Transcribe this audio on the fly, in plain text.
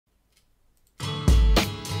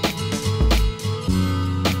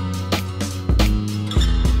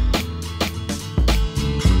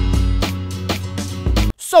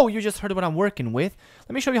So, you just heard what I'm working with.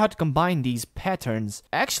 Let me show you how to combine these patterns.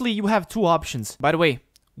 Actually, you have two options. By the way,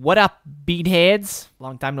 what up, beatheads?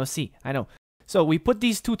 Long time no see, I know. So, we put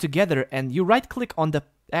these two together, and you right-click on the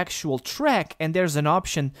actual track, and there's an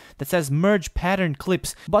option that says merge pattern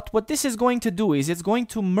clips. But what this is going to do is it's going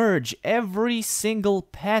to merge every single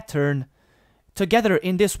pattern together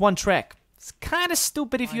in this one track. It's kind of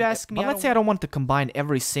stupid if you ask me. But let's say I don't want to combine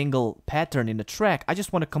every single pattern in the track. I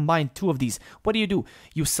just want to combine two of these. What do?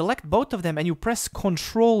 You select both of them and you press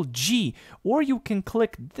Ctrl G. Or you can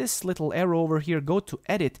click this little arrow over here, go to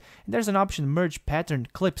Edit. And there's an option, Merge Pattern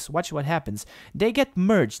Clips. Watch what happens. They get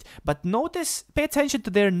merged. But notice, pay attention to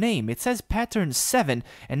their name. It says Pattern 7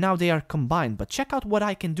 and now they are combined. But check out what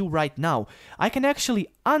I can do right now. I can actually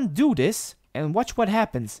undo this. And watch what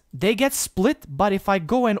happens. They get split, but if I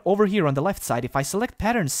go in over here on the left side, if I select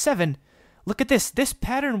pattern 7, look at this. This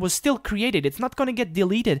pattern was still created. It's not going to get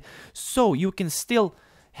deleted. So you can still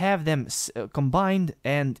have them combined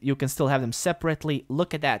and you can still have them separately.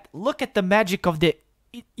 Look at that. Look at the magic of the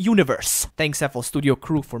universe. Thanks FL Studio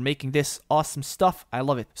crew for making this awesome stuff. I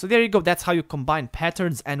love it. So there you go. That's how you combine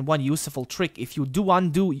patterns. And one useful trick, if you do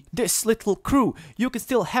undo this little crew, you can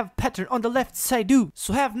still have pattern on the left side too.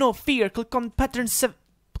 So have no fear. Click on pattern 7.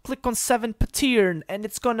 Click on 7 pattern and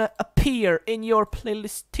it's gonna appear in your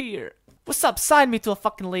playlist tier. What's up? Sign me to a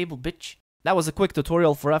fucking label, bitch. That was a quick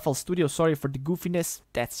tutorial for FL Studio. Sorry for the goofiness.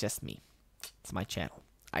 That's just me. It's my channel.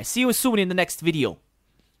 I see you soon in the next video.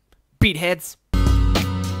 Beatheads.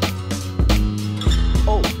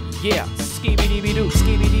 Oh, yeah. Skibidi-doo,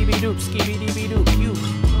 skibidi-doo, skibidi-doo, you.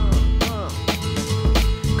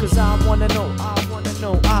 Cause I wanna know, I wanna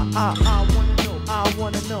know, I wanna know, I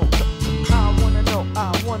wanna know, I wanna know,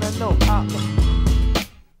 I wanna know,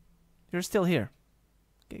 You're still here.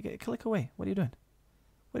 Click away. What are you doing?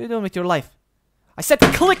 What are you doing with your life? I said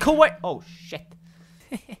click away! Oh, shit.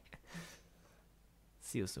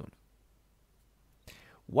 See you soon.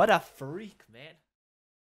 What a freak, man.